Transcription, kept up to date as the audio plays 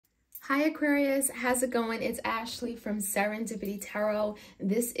Hi Aquarius, how's it going? It's Ashley from Serendipity Tarot.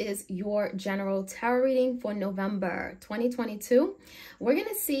 This is your general tarot reading for November 2022. We're going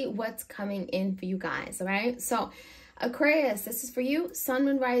to see what's coming in for you guys, all right? So Aquarius, this is for you, Sun,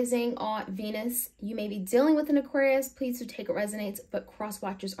 Moon, Rising, or Venus. You may be dealing with an Aquarius. Please do take it resonates, but cross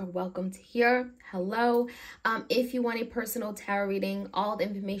watchers are welcome to hear. Hello. If you want a personal tarot reading, all the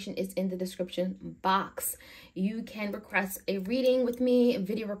information is in the description box. You can request a reading with me,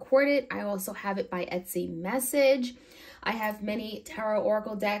 video recorded. I also have it by Etsy message. I have many tarot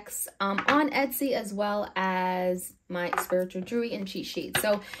oracle decks on Etsy, as well as my spiritual jewelry and cheat sheet.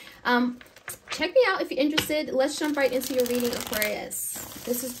 So check me out if you're interested. Let's jump right into your reading, Aquarius.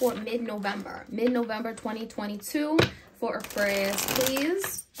 This is for mid-November 2022 for Aquarius,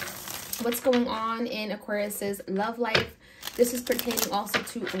 please. What's going on in Aquarius's love life? This is pertaining also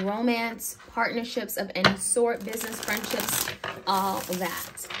to romance, partnerships of any sort, business, friendships, all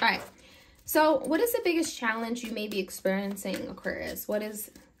that. All right. So what is the biggest challenge you may be experiencing, Aquarius? What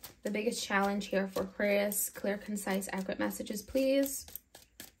is the biggest challenge here for Aquarius? Clear, concise, accurate messages, please.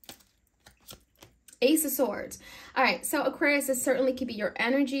 Ace of Swords. All right, so Aquarius, this certainly could be your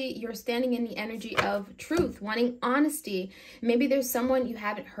energy. You're standing in the energy of truth, wanting honesty. Maybe there's someone you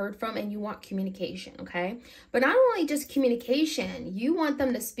haven't heard from and you want communication, okay? But not only just communication, you want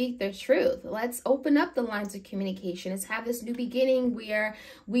them to speak their truth. Let's open up the lines of communication. Let's have this new beginning where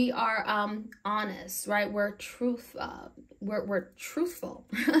we are honest, right? We're truthful.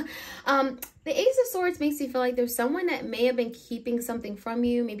 The Ace of Swords makes you feel like there's someone that may have been keeping something from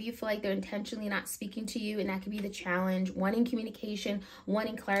you. Maybe you feel like they're intentionally not speaking to you, and that could be the challenge. Wanting communication,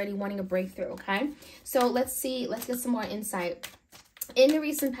 wanting clarity, wanting a breakthrough, okay? So let's see. Let's get some more insight. In the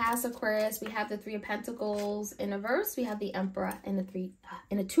recent past, Aquarius, we have the Three of Pentacles in reverse. We have the Emperor and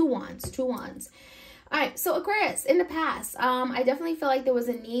the Two Wands. All right, so Aquarius, in the past, I definitely feel like there was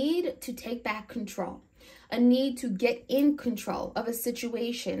a need to take back control. A need to get in control of a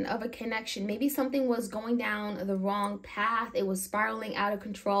situation, of a connection. Maybe something was going down the wrong path. It was spiraling out of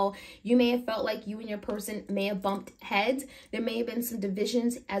control. You may have felt like you and your person may have bumped heads. There may have been some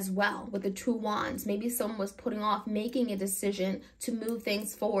divisions as well with the Two Wands. Maybe someone was putting off making a decision to move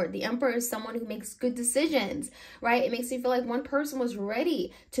things forward. The Emperor is someone who makes good decisions, right? It makes you feel like one person was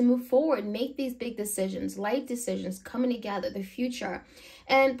ready to move forward, make these big decisions, life decisions, coming together, the future.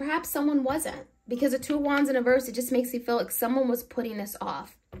 And perhaps someone wasn't. Because the Two Wands in reverse, it just makes you feel like someone was putting this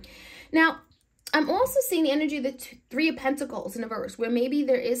off. Now, I'm also seeing the energy of the Three of Pentacles in reverse, where maybe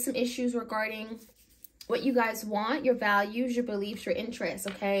there is some issues regarding what you guys want, your values, your beliefs, your interests,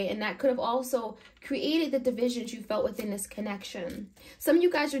 okay? And that could have also created the divisions you felt within this connection. Some of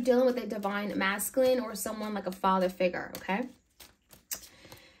you guys are dealing with a divine masculine or someone like a father figure, okay?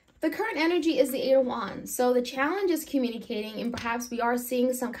 The current energy is the Eight of Wands. So the challenge is communicating, and perhaps we are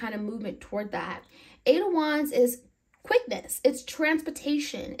seeing some kind of movement toward that. Eight of Wands is quickness. It's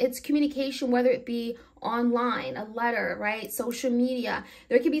transportation. It's communication, whether it be online, a letter, right? Social media.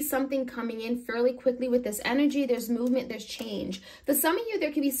 There could be something coming in fairly quickly with this energy. There's movement, there's change. For some of you,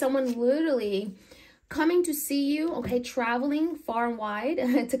 there could be someone literally coming to see you, okay, traveling far and wide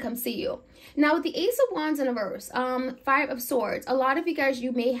to come see you. Now, with the Ace of Wands in reverse, Five of Swords, a lot of you guys,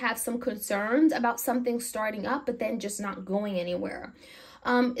 you may have some concerns about something starting up, but then just not going anywhere.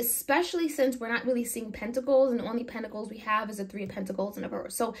 Especially since we're not really seeing pentacles, and the only pentacles we have is the Three of Pentacles in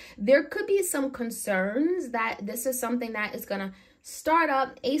reverse. So there could be some concerns that this is something that is going to start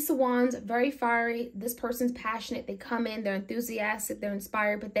up. Ace of Wands, very fiery. This person's passionate. They come in, they're enthusiastic, they're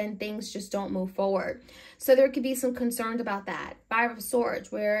inspired, but then things just don't move forward. So there could be some concerns about that. Five of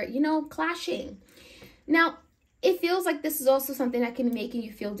Swords, where, you know, clashing. Now, it feels like this is also something that can be making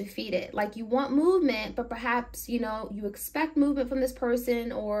you feel defeated. Like you want movement, but perhaps, you know, you expect movement from this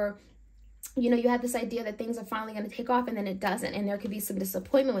person, or you know, you have this idea that things are finally going to take off and then it doesn't. And there could be some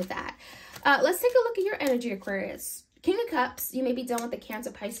disappointment with that. Let's take a look at your energy, Aquarius. King of Cups, you may be dealing with the Cancer,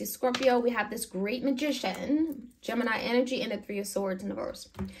 Pisces, Scorpio. We have this great Magician, Gemini energy, and the Three of Swords in reverse.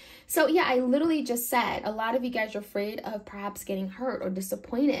 So yeah, I literally just said a lot of you guys are afraid of perhaps getting hurt or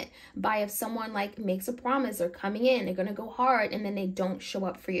disappointed by if someone like makes a promise, they're coming in, they're going to go hard, and then they don't show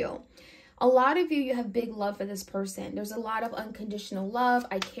up for you. A lot of you have big love for this person. There's a lot of unconditional love.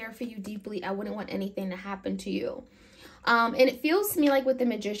 I care for you deeply. I wouldn't want anything to happen to you. And it feels to me like with the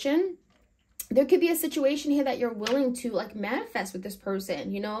Magician, there could be a situation here that you're willing to like manifest with this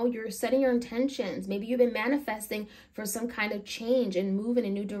person. You know, you're setting your intentions. Maybe you've been manifesting for some kind of change and move in a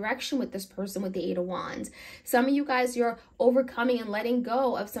new direction with this person with the Eight of Wands. Some of you guys, you're overcoming and letting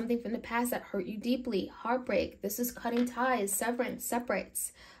go of something from the past that hurt you deeply. Heartbreak. This is cutting ties, severance,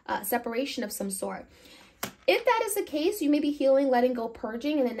 separation of some sort. If that is the case, you may be healing, letting go,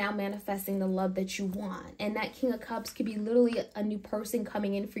 purging, and then now manifesting the love that you want. And that King of Cups could be literally a new person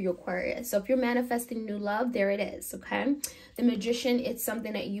coming in for your Aquarius. So if you're manifesting new love, there it is, okay? The Magician, it's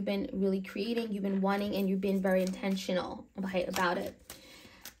something that you've been really creating, you've been wanting, and you've been very intentional about it.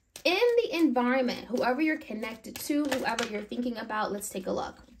 In the environment, whoever you're connected to, whoever you're thinking about, let's take a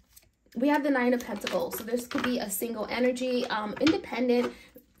look. We have the Nine of Pentacles. So this could be a single energy, independent,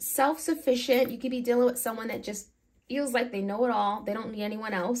 self-sufficient. You could be dealing with someone that just feels like they know it all. They don't need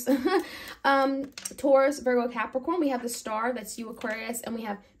anyone else. Taurus, Virgo, Capricorn. We have the Star, that's you, Aquarius, and we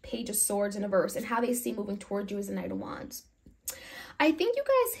have Page of Swords in reverse. And how they see moving towards you is the Knight of Wands. I think you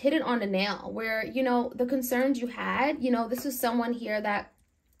guys hit it on the nail where, you know, the concerns you had, you know, this is someone here that,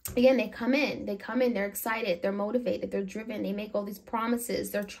 again, they come in, they're excited, they're motivated, they're driven, they make all these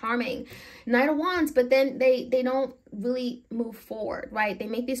promises, they're charming. Knight of Wands, but then they don't really move forward, right? They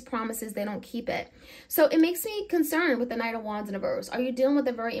make these promises, they don't keep it. So it makes me concerned with the Knight of Wands in reverse. Are you dealing with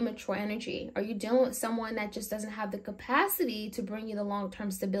a very immature energy? Are you dealing with someone that just doesn't have the capacity to bring you the long-term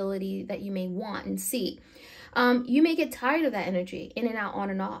stability that you may want and see? You may get tired of that energy, in and out,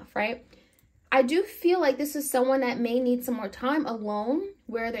 on and off, right? I do feel like this is someone that may need some more time alone,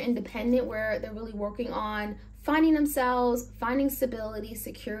 where they're independent, where they're really working on finding themselves, finding stability,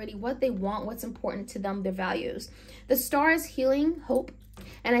 security, what they want, what's important to them, their values. The Star is healing, hope.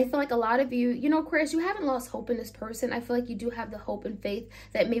 And I feel like a lot of you, you know, Aquarius, you haven't lost hope in this person. I feel like you do have the hope and faith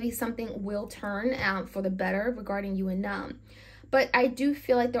that maybe something will turn for the better regarding you and them. But I do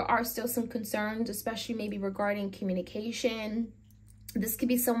feel like there are still some concerns, especially maybe regarding communication. This could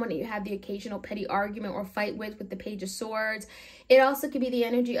be someone that you have the occasional petty argument or fight with the Page of Swords. It also could be the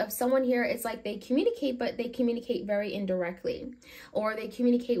energy of someone here. It's like they communicate, but they communicate very indirectly. Or they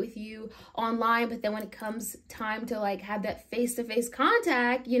communicate with you online, but then when it comes time to like have that face-to-face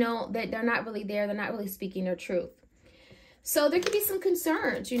contact, you know, that they're not really there. They're not really speaking their truth. So there could be some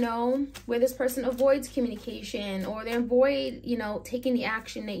concerns, you know, where this person avoids communication or they avoid, you know, taking the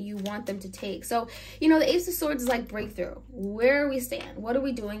action that you want them to take. So, you know, the Ace of Swords is like breakthrough. Where we stand? What are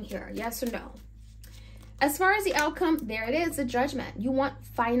we doing here? Yes or no? As far as the outcome, there it is, the Judgment. You want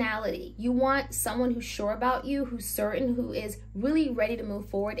finality. You want someone who's sure about you, who's certain, who is really ready to move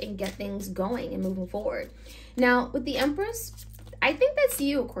forward and get things going and moving forward. Now, with the Empress, I think that's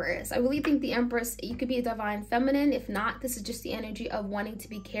you, Aquarius. I really think the Empress, you could be a divine feminine. If not, this is just the energy of wanting to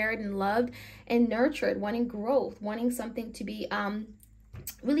be cared and loved and nurtured, wanting growth, wanting something to be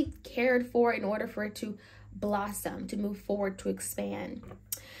really cared for in order for it to blossom, to move forward, to expand.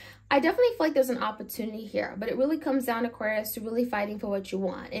 I definitely feel like there's an opportunity here, but it really comes down, Aquarius, to really fighting for what you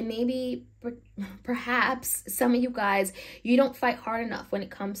want. And maybe, perhaps, some of you guys, you don't fight hard enough when it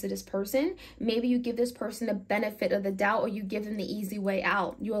comes to this person. Maybe you give this person the benefit of the doubt, or you give them the easy way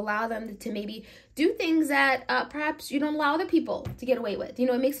out. You allow them to maybe do things that perhaps you don't allow other people to get away with. You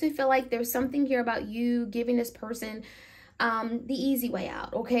know, it makes me feel like there's something here about you giving this person the easy way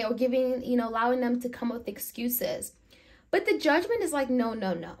out, okay? Or giving, you know, allowing them to come up with excuses. But the Judgment is like, no,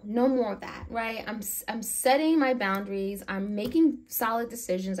 no, no, no more of that, right? I'm setting my boundaries. I'm making solid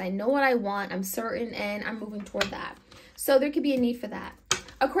decisions. I know what I want. I'm certain, and I'm moving toward that. So there could be a need for that.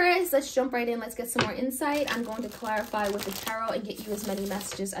 Aquarius, let's jump right in. Let's get some more insight. I'm going to clarify with the tarot and get you as many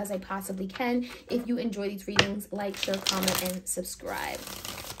messages as I possibly can. If you enjoy these readings, like, share, comment, and subscribe.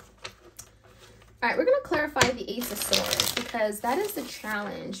 All right, we're going to clarify the Ace of Swords because that is the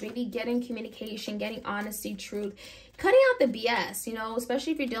challenge. Maybe getting communication, getting honesty, truth, cutting out the BS, you know,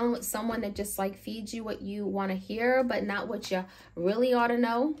 especially if you're dealing with someone that just like feeds you what you want to hear, but not what you really ought to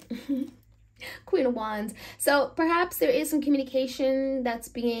know. Queen of Wands. So perhaps there is some communication that's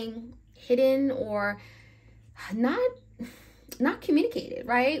being hidden or not communicated,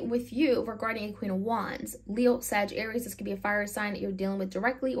 right, with you regarding a Queen of Wands. Leo, Sag, Aries, this could be a fire sign that you're dealing with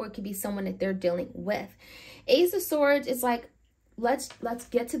directly, or it could be someone that they're dealing with. Ace of Swords is like, let's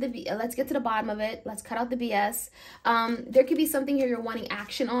get to the bottom of it. Let's cut out the BS. There could be something here you're wanting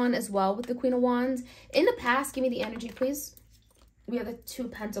action on as well with the Queen of Wands. In the past, give me the energy, please. We have the Two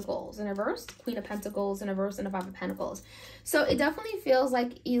of Pentacles in reverse, Queen of Pentacles in reverse, and the Five of Pentacles. So it definitely feels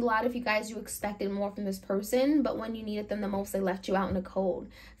like a lot of you guys, you expected more from this person, but when you needed them the most, they left you out in the cold.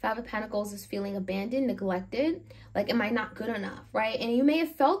 Five of Pentacles is feeling abandoned, neglected, like, am I not good enough, right? And you may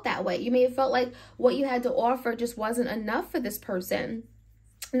have felt that way. You may have felt like what you had to offer just wasn't enough for this person.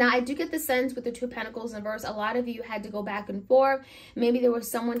 Now, I do get the sense with the Two of Pentacles in reverse, a lot of you had to go back and forth. Maybe there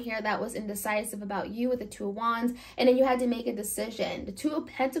was someone here that was indecisive about you with the Two of Wands, and then you had to make a decision. The Two of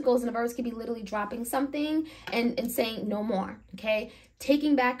Pentacles in reverse could be literally dropping something and saying no more, okay?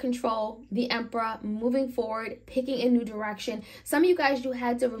 Taking back control, the Emperor, moving forward, picking a new direction. Some of you guys, you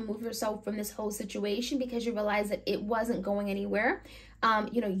had to remove yourself from this whole situation because you realized that it wasn't going anywhere.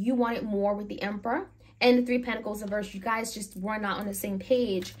 You know, you wanted more with the Emperor. And the Three of Pentacles in reverse, you guys just were not on the same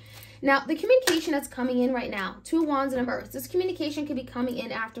page. Now, the communication that's coming in right now, Two of Wands in reverse. This communication could be coming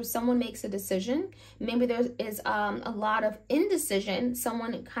in after someone makes a decision. Maybe there is a lot of indecision,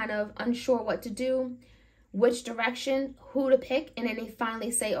 someone kind of unsure what to do, which direction, who to pick, and then they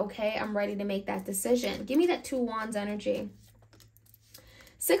finally say, okay, I'm ready to make that decision. Give me that Two of Wands energy.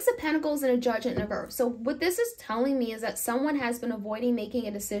 Six of Pentacles and a Judgment in reverse. So what this is telling me is that someone has been avoiding making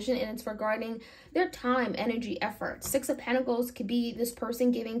a decision, and it's regarding their time, energy, effort. Six of Pentacles could be this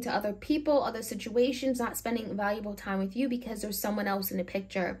person giving to other people, other situations, not spending valuable time with you because there's someone else in the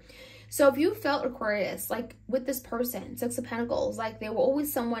picture. So if you felt, Aquarius, like with this person, Six of Pentacles, like they were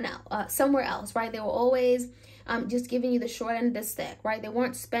always someone else, somewhere else, right? They were always just giving you the short end of the stick, right? They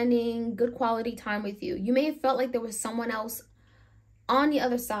weren't spending good quality time with you. You may have felt like there was someone else on the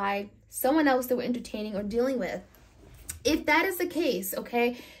other side, someone else that we're entertaining or dealing with. If that is the case,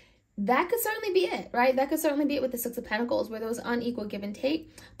 okay, that could certainly be it, right? That could certainly be it with the Six of Pentacles, where there was unequal give and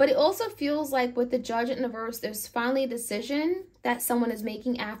take. But it also feels like with the Judgment in reverse, there's finally a decision that someone is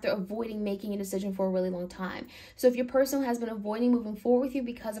making after avoiding making a decision for a really long time. So if your person has been avoiding moving forward with you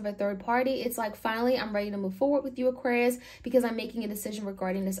because of a third party, it's like, finally, I'm ready to move forward with you, Aquarius, because I'm making a decision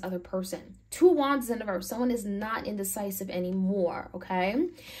regarding this other person. Two of Wands in reverse. Someone is not indecisive anymore, okay?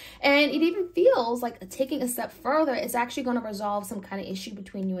 And it even feels like taking a step further is actually going to resolve some kind of issue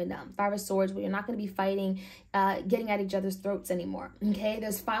between you and them. Five of Swords, where you're not going to be fighting, getting at each other's throats anymore, okay?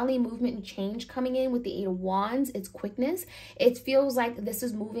 There's finally movement and change coming in with the Eight of Wands. It's quickness. It feels like this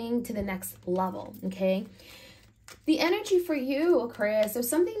is moving to the next level, okay? The energy for you, Aquarius, there's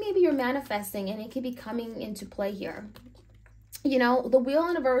something maybe you're manifesting, and it could be coming into play here. You know, the Wheel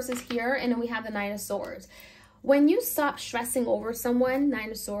in reverse is here, and then we have the Nine of Swords. When you stop stressing over someone,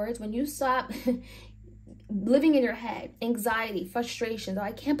 Nine of Swords, when you stop living in your head, anxiety, frustration, oh,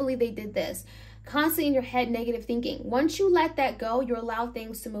 I can't believe they did this, constantly in your head, negative thinking. Once you let that go, you allow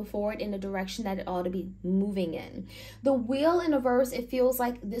things to move forward in the direction that it ought to be moving in. The Wheel in reverse, it feels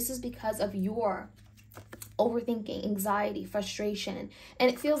like this is because of your overthinking, anxiety, frustration.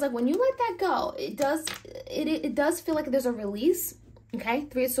 And it feels like when you let that go, it does feel like there's a release. Okay,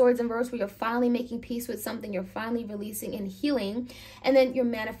 Three of Swords in reverse, where you're finally making peace with something, you're finally releasing and healing, and then you're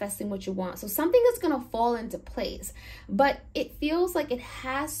manifesting what you want. So something is going to fall into place, but it feels like it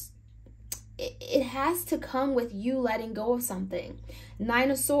has to come with you letting go of something. Nine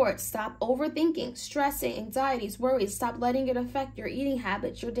of Swords, stop overthinking, stressing, anxieties, worries. Stop letting it affect your eating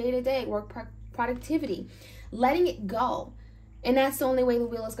habits, your day-to-day work productivity. Letting it go. And that's the only way the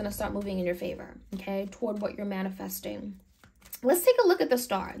wheel is going to start moving in your favor, okay, toward what you're manifesting. Let's take a look at the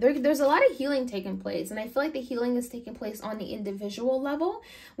Star. There's a lot of healing taking place, and I feel like the healing is taking place on the individual level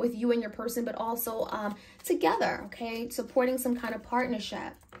with you and your person, but also together, okay, supporting some kind of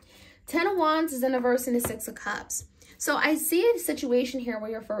partnership. Ten of Wands is in reverse in the Six of Cups. So I see a situation here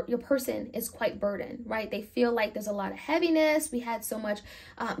where your person is quite burdened, right? They feel like there's a lot of heaviness. We had so much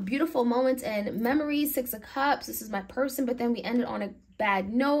beautiful moments and memories. Six of Cups, this is my person, but then we ended on a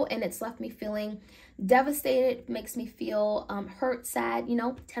bad note, and it's left me feeling devastated, makes me feel hurt, sad, you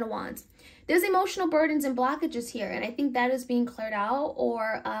know. Ten of Wands. There's emotional burdens and blockages here, and I think that is being cleared out,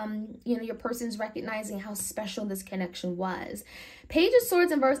 or you know, your person's recognizing how special this connection was. Page of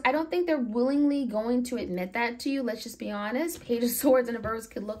Swords in reverse, I don't think they're willingly going to admit that to you. Let's just be honest. Page of Swords in reverse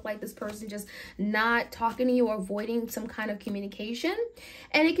could look like this person just not talking to you or avoiding some kind of communication,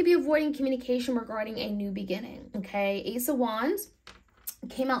 and it could be avoiding communication regarding a new beginning, okay? Ace of Wands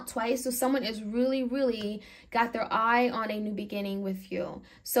came out twice, so someone is really got their eye on a new beginning with you.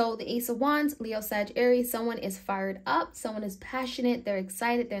 So the Ace of Wands, Leo, Sag, Aries, someone is fired up, someone is passionate, they're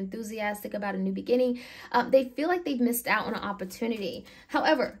excited, they're enthusiastic about a new beginning. They feel like they've missed out on an opportunity.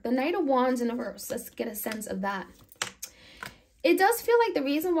 However, the Knight of Wands in reverse, let's get a sense of that. It does feel like the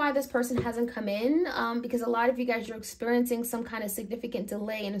reason why this person hasn't come in, because a lot of you guys, you're experiencing some kind of significant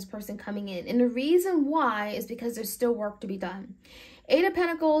delay in this person coming in. And the reason why is because there's still work to be done. Eight of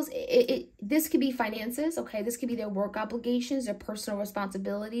Pentacles, this could be finances, okay? This could be their work obligations, their personal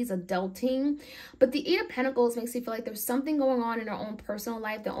responsibilities, adulting. But the Eight of Pentacles makes you feel like there's something going on in their own personal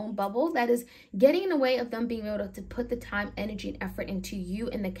life, their own bubble, that is getting in the way of them being able to put the time, energy, and effort into you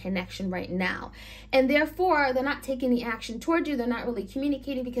and the connection right now. And therefore, they're not taking the action towards you. They're not really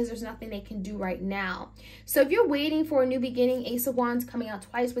communicating because there's nothing they can do right now. So if you're waiting for a new beginning, Ace of Wands coming out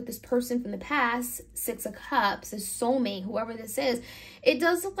twice with this person from the past, Six of Cups, this soulmate, whoever this is, it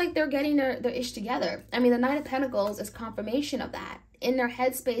does look like they're getting their ish together. I mean, the Knight of Pentacles is confirmation of that. In their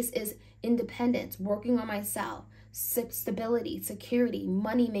headspace is independence, working on myself, stability, security,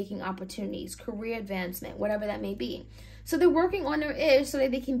 money-making opportunities, career advancement, whatever that may be. So they're working on their ish so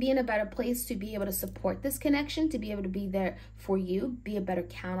that they can be in a better place to be able to support this connection, to be able to be there for you, be a better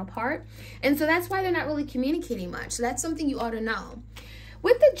counterpart. And so that's why they're not really communicating much. So that's something you ought to know.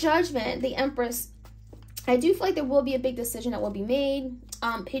 With the Judgment, the Empress, I do feel like there will be a big decision that will be made.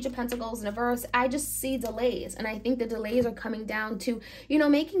 Page of Pentacles in a verse, I just see delays. And I think the delays are coming down to, you know,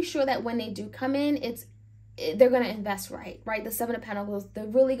 making sure that when they do come in, they're going to invest right? The Seven of Pentacles, they're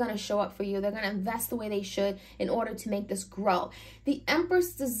really going to show up for you. They're going to invest the way they should in order to make this grow. The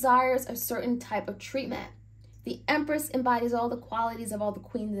Empress desires a certain type of treatment. The Empress embodies all the qualities of all the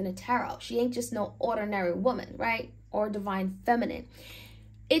queens in the tarot. She ain't just no ordinary woman, right? Or divine feminine.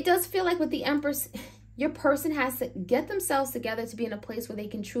 It does feel like with the Empress, your person has to get themselves together to be in a place where they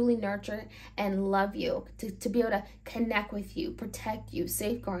can truly nurture and love you, to be able to connect with you, protect you,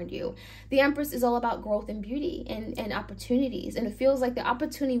 safeguard you. The Empress is all about growth and beauty and opportunities. And it feels like the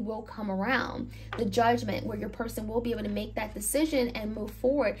opportunity will come around. The Judgment, where your person will be able to make that decision and move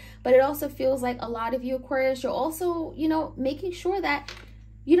forward. But it also feels like a lot of you, Aquarius, you're also, you know, making sure that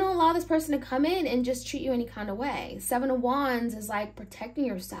you don't allow this person to come in and just treat you any kind of way. Seven of Wands is like protecting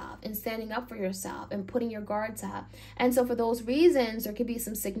yourself and standing up for yourself and putting your guards up. And so for those reasons, there could be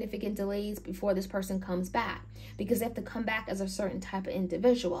some significant delays before this person comes back, because they have to come back as a certain type of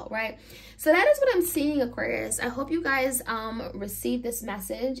individual, right? So that is what I'm seeing, Aquarius. I hope you guys received this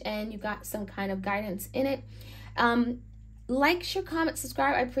message and you got some kind of guidance in it. Like, share, comment,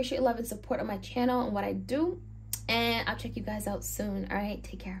 subscribe. I appreciate your love and support on my channel and what I do. And I'll check you guys out soon. All right,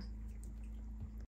 take care.